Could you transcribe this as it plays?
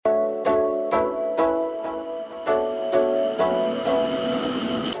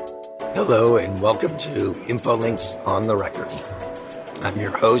Hello and welcome to InfoLinks on the Record. I'm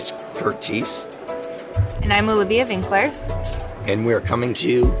your host, Kurt Teese. And I'm Olivia Winkler. And we're coming to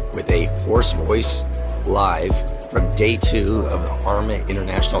you with a hoarse voice live from day 2 of the ARMA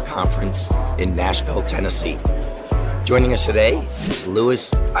International Conference in Nashville, Tennessee. Joining us today is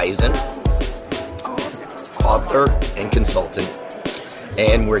Louis Eisen, author and consultant.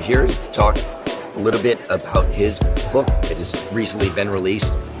 And we're here to talk a little bit about his book that has recently been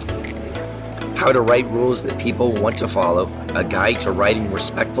released, How to Write Rules That People Want to Follow, a guide to writing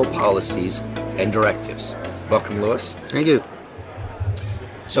respectful policies and directives. Welcome, Louis. Thank you.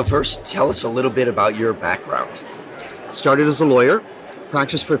 So first, tell us a little bit about your background. Started as a lawyer,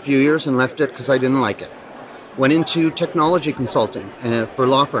 practiced for a few years and left it because I didn't like it. Went into technology consulting for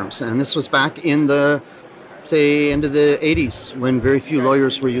law firms, and this was back in the, end of the 80s when very few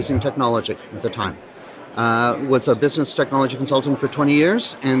lawyers were using technology at the time. Was a business technology consultant for 20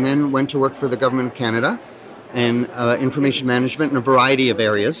 years and then went to work for the Government of Canada and information management in a variety of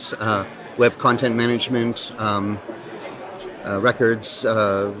areas, web content management, records,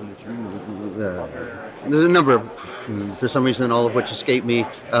 there's a number of, for some reason, all of which escape me.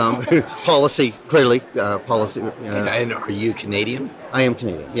 Policy, clearly, policy. And are you Canadian? I am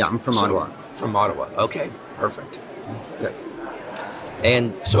Canadian. Yeah, I'm from Ottawa. From Ottawa. Okay, perfect. Good.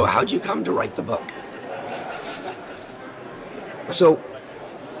 And so how'd you come to write the book? So,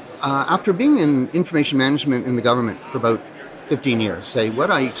 after being in information management in the government for about 15 years, what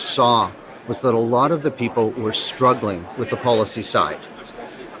I saw was that a lot of the people were struggling with the policy side.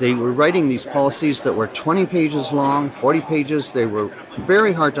 They were writing these policies that were 20 pages long, 40 pages. They were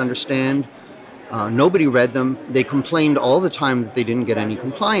very hard to understand. Nobody read them. They complained all the time that they didn't get any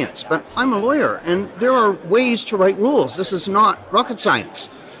compliance. But I'm a lawyer, and there are ways to write rules. This is not rocket science.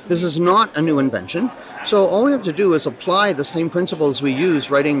 This is not a new invention. So all we have to do is apply the same principles we use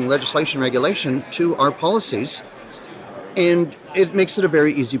writing legislation and regulation to our policies, and it makes it a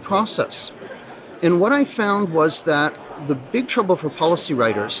very easy process. And what I found was that the big trouble for policy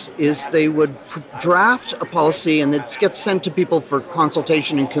writers is they would draft a policy and it gets sent to people for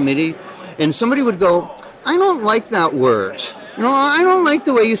consultation in committee, and somebody would go, I don't like that word. I don't like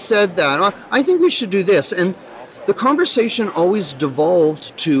the way you said that. Or, I think we should do this. And the conversation always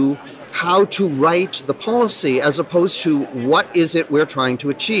devolved to how to write the policy as opposed to what is it we're trying to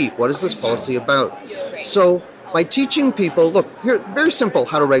achieve? What is this policy about? So by teaching people, look, here, very simple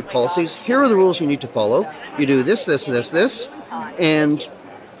how to write policies. Here are the rules you need to follow. You do this, this, this, this. And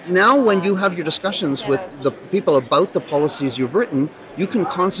now when you have your discussions with the people about the policies you've written, you can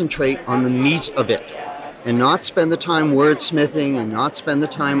concentrate on the meat of it and not spend the time wordsmithing and not spend the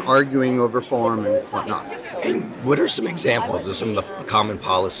time arguing over form and whatnot. And what are some examples of some of the common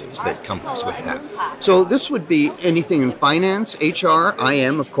policies that companies would have? So this would be anything in finance, HR,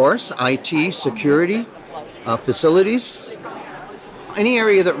 IM, of course, IT, security, facilities, any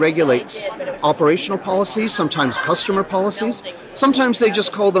area that regulates operational policies, sometimes customer policies. Sometimes they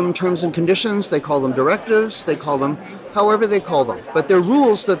just call them terms and conditions, they call them directives, they call them however they call them. But they're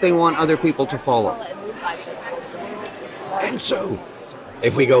rules that they want other people to follow. And so,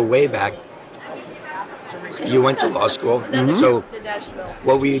 if we go way back, you went to law school. Mm-hmm. So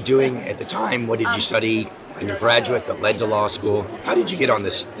what were you doing at the time? What did you study undergraduate that led to law school? How did you get on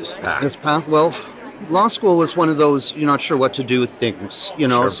this path? This path? Well, law school was one of those you're not sure what to do with things,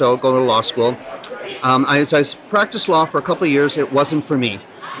 Sure. So go to law school. I practiced law for a couple of years. It wasn't for me.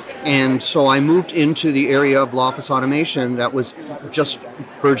 And so I moved into the area of law office automation that was just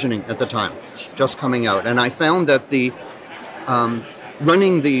burgeoning at the time, just coming out. And I found that the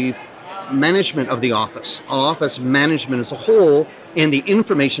running the management of the office management as a whole, and the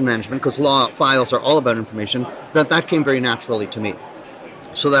information management, because law files are all about information, that came very naturally to me.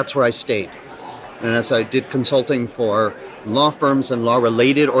 So that's where I stayed. And as I did consulting for law firms and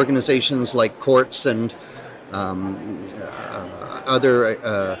law-related organizations like courts and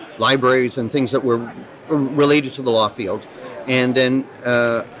other libraries and things that were related to the law field. And then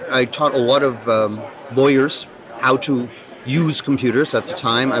I taught a lot of lawyers how to use computers. At the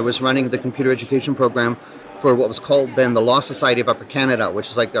time, I was running the computer education program for what was called then the Law Society of Upper Canada, which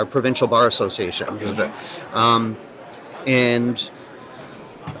is like our provincial bar association. Okay. And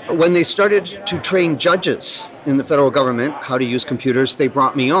when they started to train judges in the federal government how to use computers, they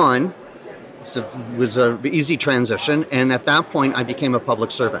brought me on. It was an easy transition, and at that point I became a public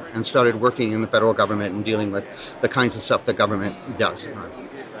servant and started working in the federal government and dealing with the kinds of stuff the government does.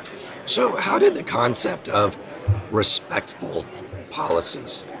 So how did the concept of respectful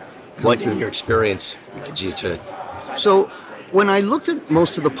policies, what in your experience led you to? So when I looked at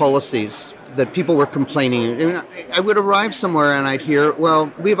most of the policies that people were complaining. And I would arrive somewhere and I'd hear,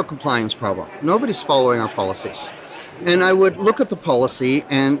 well, we have a compliance problem. Nobody's following our policies. And I would look at the policy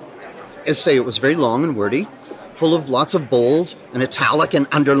and say it was very long and wordy, full of lots of bold and italic and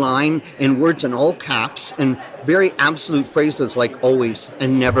underline and words in all caps and very absolute phrases like always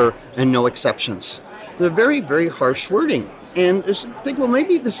and never and no exceptions. They're very, very harsh wording. And I think, well,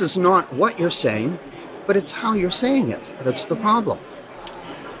 maybe this is not what you're saying, but it's how you're saying it. That's the problem.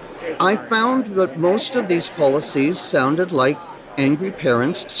 I found that most of these policies sounded like angry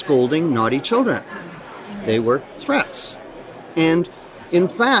parents scolding naughty children. They were threats. And in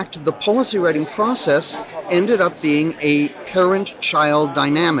fact, the policy writing process ended up being a parent-child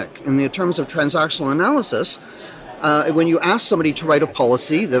dynamic. In the terms of transactional analysis, when you ask somebody to write a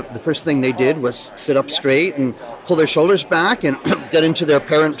policy, the first thing they did was sit up straight and pull their shoulders back and get into their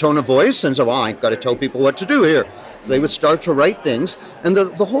parent tone of voice and say, well, I've got to tell people what to do here. They would start to write things, and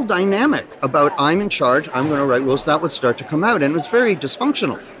the whole dynamic about I'm in charge, I'm going to write rules, that would start to come out, and it was very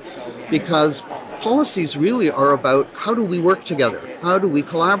dysfunctional because policies really are about how do we work together, how do we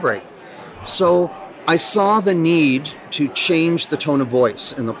collaborate. So I saw the need to change the tone of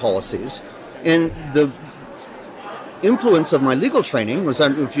voice in the policies, and the influence of my legal training was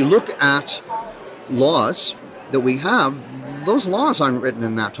that if you look at laws that we have, those laws aren't written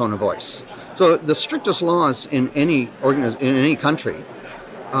in that tone of voice. So the strictest laws in any country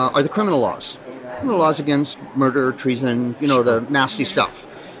are the criminal laws. The laws against murder, treason, the nasty stuff.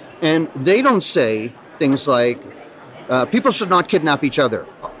 And they don't say things like, people should not kidnap each other.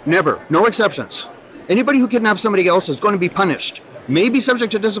 Never. No exceptions. Anybody who kidnaps somebody else is going to be punished. May be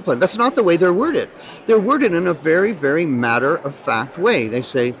subject to discipline. That's not the way they're worded. They're worded in a very, very matter-of-fact way. They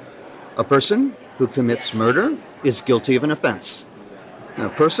say, a person who commits murder is guilty of an offense. A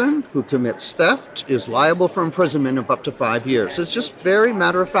person who commits theft is liable for imprisonment of up to 5 years. It's just very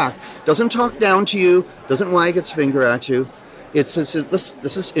matter-of-fact. Doesn't talk down to you, doesn't wag its finger at you. This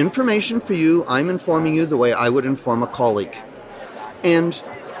is information for you. I'm informing you the way I would inform a colleague. And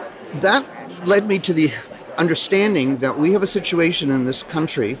that led me to the understanding that we have a situation in this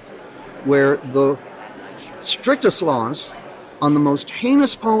country where the strictest laws on the most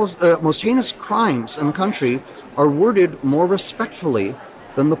heinous crimes in the country are worded more respectfully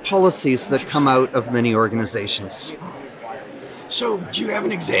than the policies that come out of many organizations. So do you have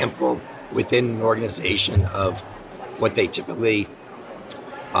an example within an organization of what they typically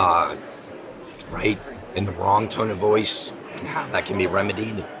write in the wrong tone of voice and how that can be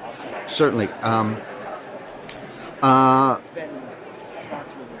remedied? Certainly.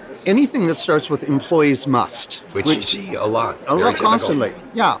 Anything that starts with employees must. Which you see a lot. A lot constantly.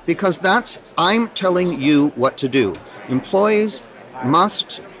 Yeah, because I'm telling you what to do. Employees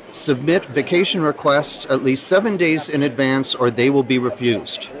must submit vacation requests at least 7 days in advance or they will be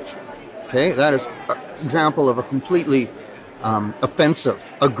refused. Okay, that is an example of a completely offensive,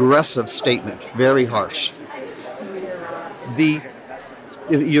 aggressive statement. Very harsh.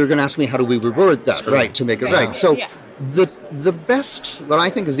 You're going to ask me how do we reword that, right, to make it right. So the best, what I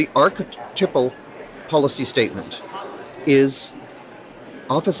think is the archetypal policy statement is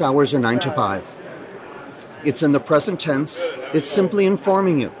office hours are 9 to 5. It's in the present tense. It's simply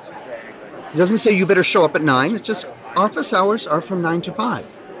informing you. It doesn't say you better show up at 9. It's just office hours are from 9 to 5.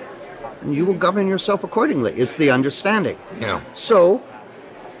 And you will govern yourself accordingly, is the understanding. Yeah. So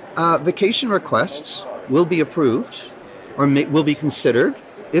vacation requests will be approved or will be considered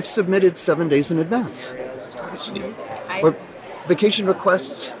if submitted 7 days in advance. I see. Or vacation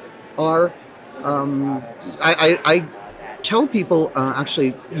requests are, I tell people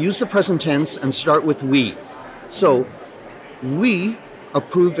actually use the present tense and start with we. So we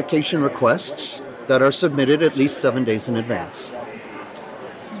approve vacation requests that are submitted at least 7 days in advance.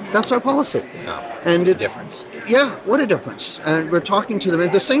 That's our policy. Yeah. And it's a difference. Yeah, what a difference. And we're talking to them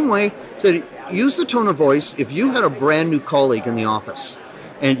in the same way that use the tone of voice. If you had a brand new colleague in the office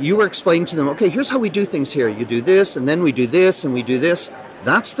and you were explaining to them, okay, here's how we do things here. You do this, and then we do this, and we do this.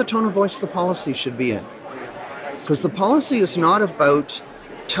 That's the tone of voice the policy should be in. Because the policy is not about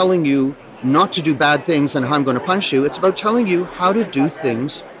telling you not to do bad things and how I'm going to punish you. It's about telling you how to do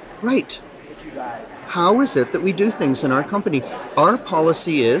things right. How is it that we do things in our company? Our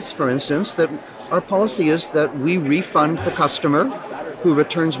policy is, for instance, that we refund the customer who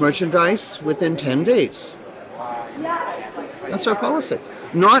returns merchandise within 10 days. That's our policy.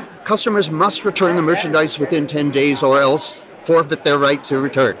 Not customers must return the merchandise within 10 days or else forfeit their right to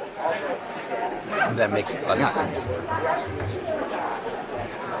return. That makes a lot of sense.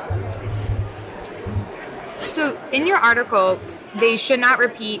 So in your article, they should not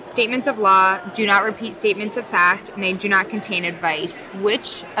repeat statements of law, do not repeat statements of fact, and they do not contain advice.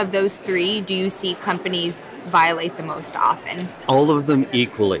 Which of those three do you see companies violate the most often? All of them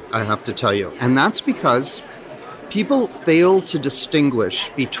equally, I have to tell you. And that's because people fail to distinguish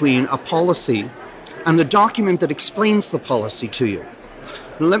between a policy and the document that explains the policy to you.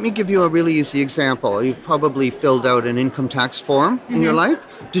 Let me give you a really easy example. You've probably filled out an income tax form in your life.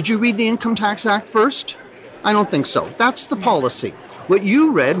 Did you read the Income Tax Act first? I don't think so. That's the policy. What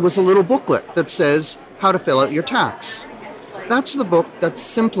you read was a little booklet that says how to fill out your tax. That's the book that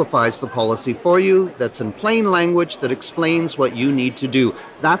simplifies the policy for you, that's in plain language, that explains what you need to do.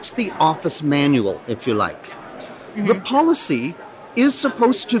 That's the office manual, if you like. The policy is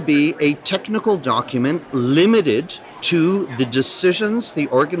supposed to be a technical document limited to the decisions the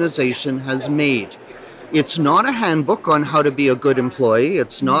organization has made. It's not a handbook on how to be a good employee.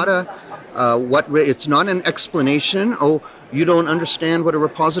 It's not it's not an explanation. Oh, you don't understand what a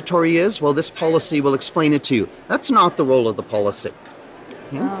repository is? Well, this policy will explain it to you. That's not the role of the policy.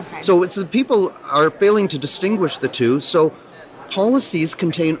 Okay. So it's the people are failing to distinguish the two. So policies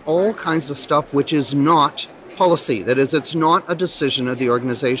contain all kinds of stuff which is not policy. That is, it's not a decision of the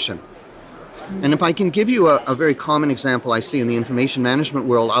organization. And if I can give you a very common example I see in the information management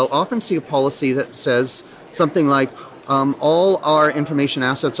world, I'll often see a policy that says something like, all our information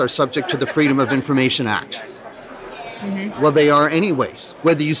assets are subject to the Freedom of Information Act. Well, they are anyways,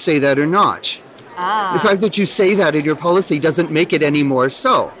 whether you say that or not. The fact that you say that in your policy doesn't make it any more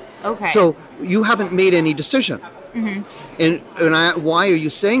so. Okay. So you haven't made any decision. Why are you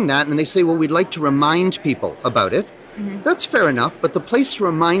saying that? And they say, well, we'd like to remind people about it. That's fair enough, but the place to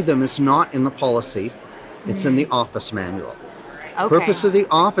remind them is not in the policy. It's in the office manual. Okay. Purpose of the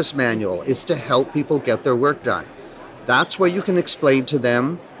office manual is to help people get their work done. That's where you can explain to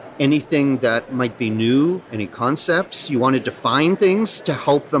them anything that might be new, any concepts. You want to define things to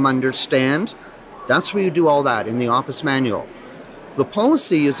help them understand. That's where you do all that, in the office manual. The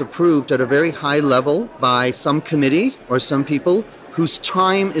policy is approved at a very high level by some committee or some people whose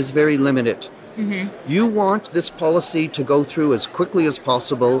time is very limited. You want this policy to go through as quickly as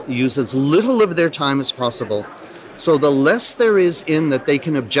possible, use as little of their time as possible. So the less there is in that they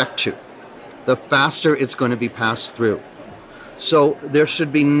can object to, the faster it's going to be passed through. So there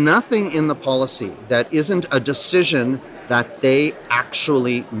should be nothing in the policy that isn't a decision that they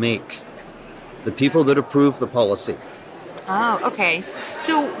actually make, the people that approve the policy. Oh, okay.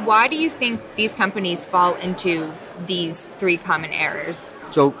 So why do you think these companies fall into these three common errors?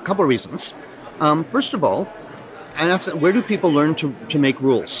 So a couple of reasons. First of all, where do people learn to make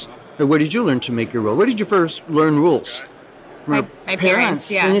rules? Or where did you learn to make your rule? Where did you first learn rules? My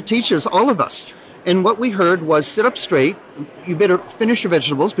parents, yeah. And teachers, all of us. And what we heard was, sit up straight, you better finish your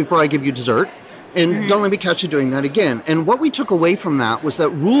vegetables before I give you dessert, and don't let me catch you doing that again. And what we took away from that was that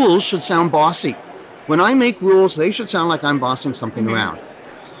rules should sound bossy. When I make rules, they should sound like I'm bossing something around.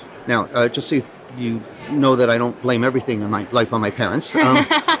 Now, just so you know that I don't blame everything in my life on my parents.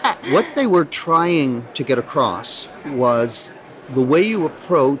 What they were trying to get across was the way you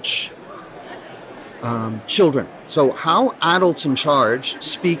approach children. So how adults in charge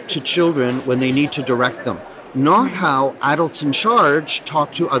speak to children when they need to direct them, not how adults in charge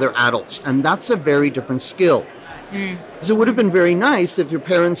talk to other adults. And that's a very different skill. So it would have been very nice if your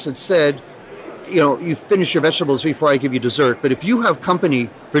parents had said, you finish your vegetables before I give you dessert, but if you have company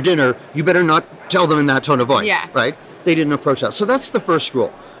for dinner, you better not tell them in that tone of voice, right? They didn't approach that. So that's the first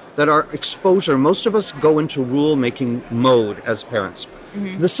rule, that our exposure, most of us go into rule-making mode as parents.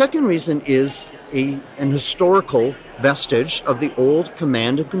 The second reason is an historical vestige of the old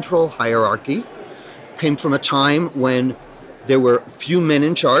command and control hierarchy. Came from a time when there were few men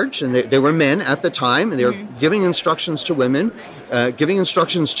in charge, and there were men at the time, and they were giving instructions to women, giving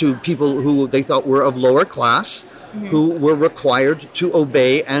instructions to people who they thought were of lower class, who were required to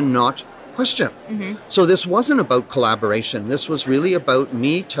obey and not question. So this wasn't about collaboration. This was really about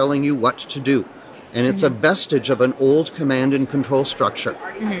me telling you what to do. And it's a vestige of an old command and control structure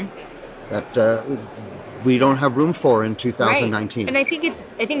that we don't have room for in 2019. Right. And I think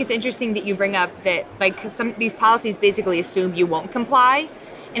it's interesting that you bring up that some these policies basically assume you won't comply.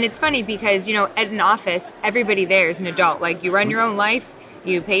 And it's funny because, at an office, everybody there is an adult. Like, you run your own life,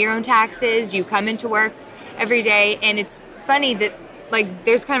 you pay your own taxes, you come into work every day. And it's funny that,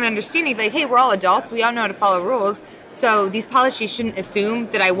 there's kind of an understanding, hey, we're all adults, we all know how to follow rules. So these policies shouldn't assume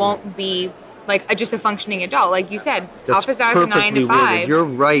that I won't be, just a functioning adult. Like you said, That's office hours are 9 to 5. Worded. You're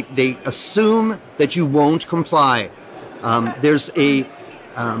right. They assume that you won't comply. There's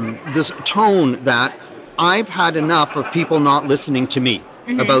this tone that I've had enough of people not listening to me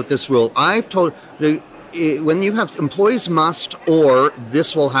about this rule. when you have employees must or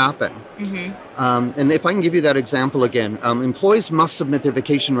this will happen. And if I can give you that example again, employees must submit their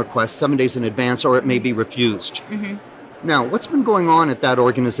vacation request 7 days in advance or it may be refused. Now, what's been going on at that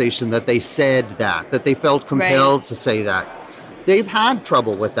organization that they said that they felt compelled to say that? They've had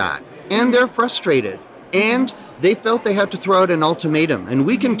trouble with that, and they're frustrated, and they felt they had to throw out an ultimatum. And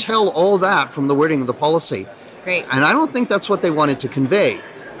we can tell all that from the wording of the policy. Right. And I don't think that's what they wanted to convey.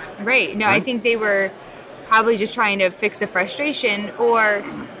 Right. No, I think they were probably just trying to fix a frustration, or,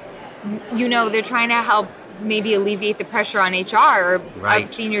 they're trying to help maybe alleviate the pressure on HR or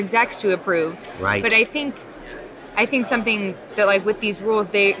senior execs to approve. Right. But I think something that, like, with these rules,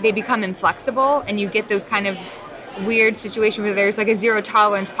 they become inflexible, and you get those kind of weird situation where there's like a zero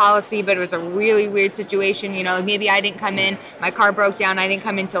tolerance policy, but it was a really weird situation. Like maybe I didn't come in, my car broke down, I didn't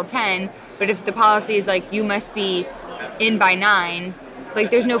come in till 10. But if the policy is like, you must be in by 9,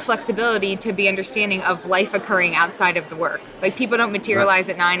 like there's no flexibility to be understanding of life occurring outside of the work. Like people don't materialize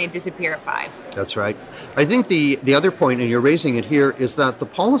at 9 and disappear at 5. That's right. I think the other point, and you're raising it here, is that the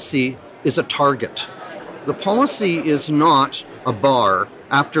policy is a target. The policy is not a bar.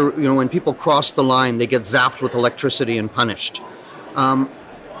 After, when people cross the line, they get zapped with electricity and punished.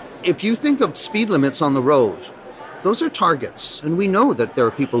 If you think of speed limits on the road, those are targets. And we know that there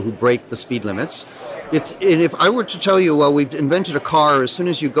are people who break the speed limits. And if I were to tell you, well, we've invented a car, as soon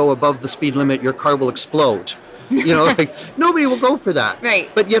as you go above the speed limit, your car will explode. Like nobody will go for that.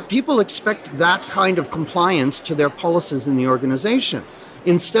 Right. But yet people expect that kind of compliance to their policies in the organization,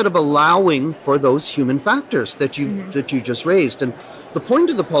 instead of allowing for those human factors that you just raised. And the point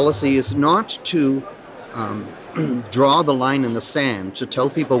of the policy is not to draw the line in the sand, to tell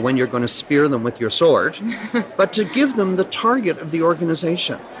people when you're going to spear them with your sword, but to give them the target of the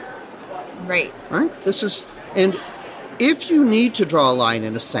organization. Right. Right? And if you need to draw a line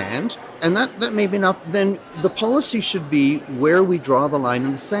in the sand, and that may be enough, then the policy should be where we draw the line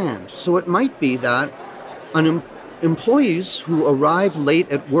in the sand. So it might be that employees who arrive late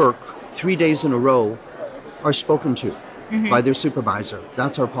at work 3 days in a row are spoken to by their supervisor.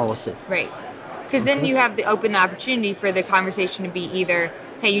 That's our policy. Right. Because then you have the opportunity for the conversation to be either,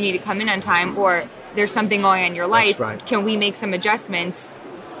 hey, you need to come in on time, or there's something going on in your life. That's right. Can we make some adjustments?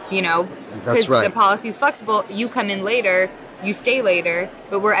 That's Because right. the policy is flexible. You come in later, you stay later,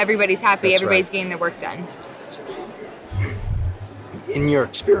 but where everybody's happy, That's everybody's right. getting their work done. In your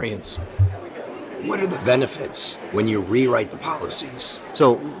experience, what are the benefits when you rewrite the policies?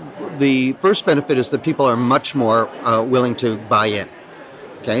 So the first benefit is that people are much more willing to buy in,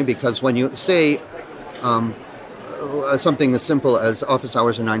 okay? Because when you say something as simple as office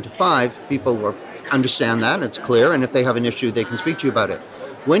hours are 9 to 5, people will understand that, it's clear, and if they have an issue, they can speak to you about it.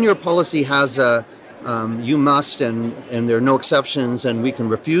 When your policy has a you must and there are no exceptions and we can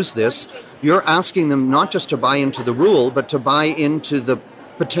refuse this, you're asking them not just to buy into the rule, but to buy into the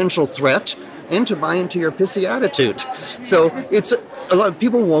potential threat and to buy into your pissy attitude. So it's a lot of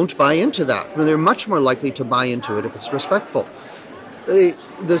people won't buy into that. They're much more likely to buy into it if it's respectful.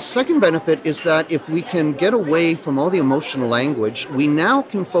 The second benefit is that if we can get away from all the emotional language, we now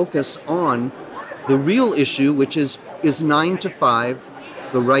can focus on the real issue, which is 9 to 5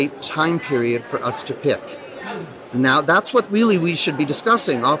 the right time period for us to pick? Now, that's what really we should be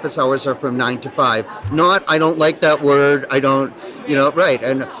discussing. Office hours are from 9 to 5. Not, I don't like that word, I don't, right.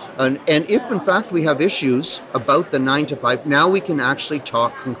 And if, in fact, we have issues about the 9 to 5, now we can actually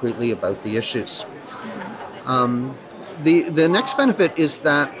talk concretely about the issues. The next benefit is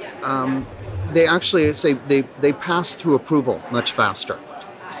that they actually say they pass through approval much faster.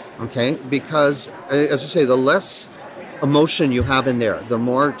 Okay? Because, as I say, the less emotion you have in there, the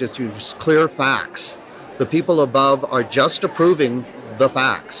more just clear facts. The people above are just approving the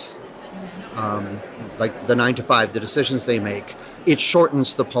facts, like the 9 to 5, the decisions they make. It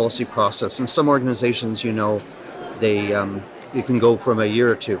shortens the policy process. In some organizations, it can go from a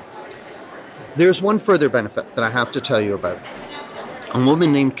year or two. There's one further benefit that I have to tell you about. A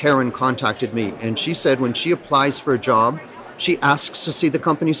woman named Karen contacted me, and she said when she applies for a job, she asks to see the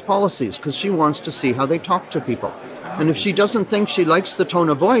company's policies because she wants to see how they talk to people. And if she doesn't think she likes the tone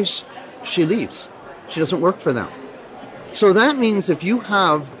of voice, she leaves. She doesn't work for them. So that means if you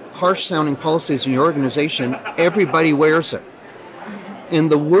have harsh-sounding policies in your organization, everybody wears it.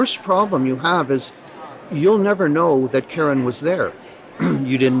 And the worst problem you have is you'll never know that Karen was there.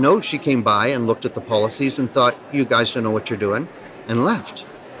 You didn't know she came by and looked at the policies and thought, you guys don't know what you're doing, and left.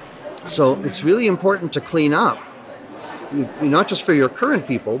 So it's really important to clean up, not just for your current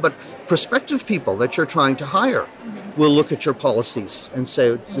people, but prospective people that you're trying to hire will look at your policies and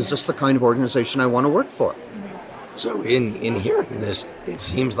say, is this the kind of organization I want to work for? So in hearing this, it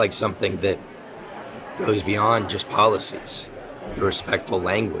seems like something that goes beyond just policies. The respectful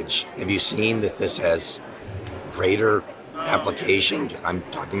language. Have you seen that this has greater application? I'm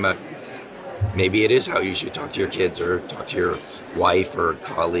talking about maybe it is how you should talk to your kids or talk to your wife or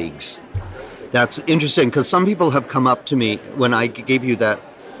colleagues. That's interesting, because some people have come up to me when I gave you that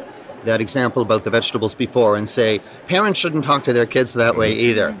example about the vegetables before and say, parents shouldn't talk to their kids that way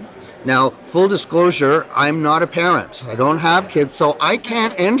either. Now, full disclosure, I'm not a parent. I don't have kids, so I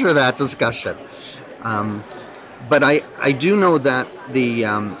can't enter that discussion. But I do know that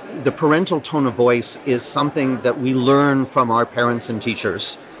the parental tone of voice is something that we learn from our parents and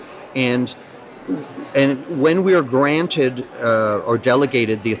teachers. And when we are granted or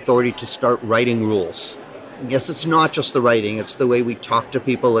delegated the authority to start writing rules, yes, it's not just the writing, it's the way we talk to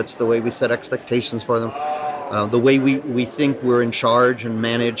people, it's the way we set expectations for them, the way we think we're in charge and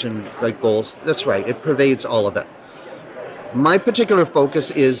manage and write goals. That's right, it pervades all of it. My particular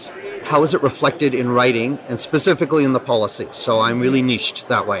focus is how is it reflected in writing and specifically in the policy. So I'm really niched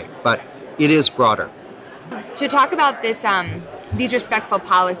that way, but it is broader. To talk about this, these respectful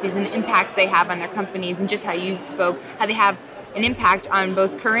policies and the impacts they have on their companies, and just how you spoke, how they have an impact on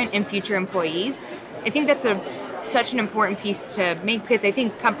both current and future employees, I think that's such an important piece to make, because I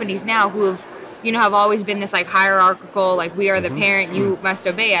think companies now who have always been this like hierarchical, like we are the parent, you must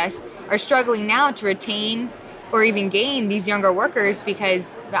obey us, are struggling now to retain or even gain these younger workers,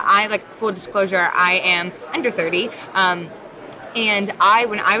 because full disclosure, I am under 30. And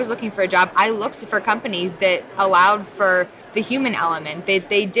when I was looking for a job, I looked for companies that allowed for the human element.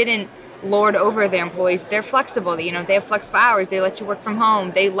 They didn't lord over their employees. They're flexible. They have flexible hours. They let you work from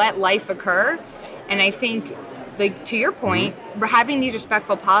home. They let life occur. And I think, like to your point, we're having these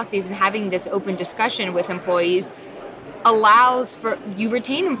respectful policies and having this open discussion with employees allows for you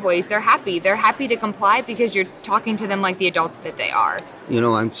retain employees. They're happy to comply because you're talking to them like the adults that they are.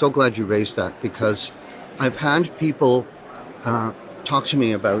 I'm so glad you raised that, because I've had people talk to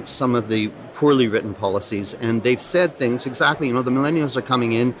me about some of the poorly written policies, and they've said things exactly, the millennials are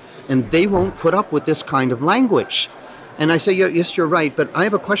coming in and they won't put up with this kind of language. And I say, yes, you're right, but I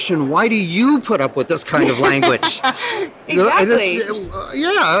have a question. Why do you put up with this kind of language? Exactly.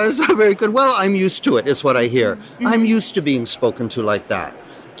 It's very good. Well, I'm used to it, is what I hear. Mm-hmm. I'm used to being spoken to like that.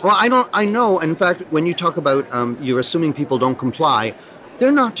 Well, I know, in fact, when you talk about you're assuming people don't comply,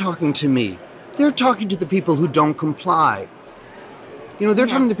 they're not talking to me. They're talking to the people who don't comply. They're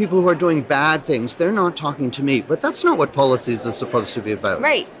talking to people who are doing bad things. They're not talking to me. But that's not what policies are supposed to be about.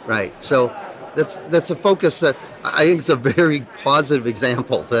 Right. Right. So that's a focus that I think is a very positive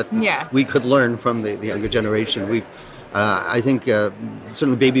example that we could learn from the younger generation. I think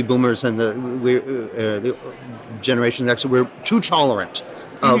certainly baby boomers and the generation next, we're too tolerant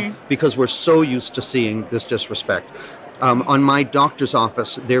because we're so used to seeing this disrespect. On my doctor's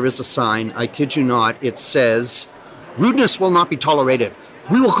office, there is a sign, I kid you not, it says, "Rudeness will not be tolerated.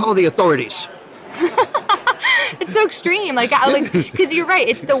 We will call the authorities." It's so extreme, because you're right.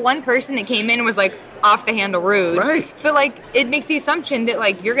 It's the one person that came in and was like off the handle rude, right? But it makes the assumption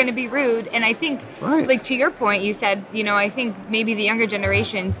that you're going to be rude. And I think, to your point, you said, I think maybe the younger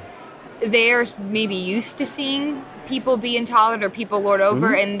generations, they're maybe used to seeing people be intolerant or people lord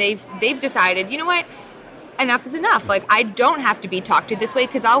over, and they've decided, you know what? Enough is enough. I don't have to be talked to this way,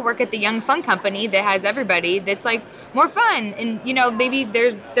 because I'll work at the young fun company that has everybody that's more fun. And maybe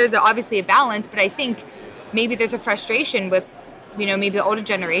there's obviously a balance, but I think maybe there's a frustration with maybe the older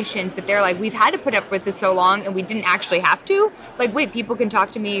generations that they're we've had to put up with this so long and we didn't actually have to. Wait, people can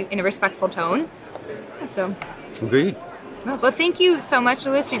talk to me in a respectful tone. So agreed. Well, thank you so much,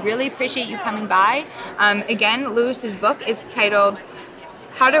 Louis. We really appreciate you coming by. Again, Louis's book is titled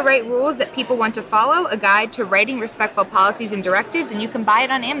How to Write Rules That People Want to Follow, A Guide to Writing Respectful Policies and Directives, and you can buy it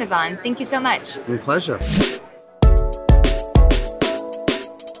on Amazon. Thank you so much. My pleasure.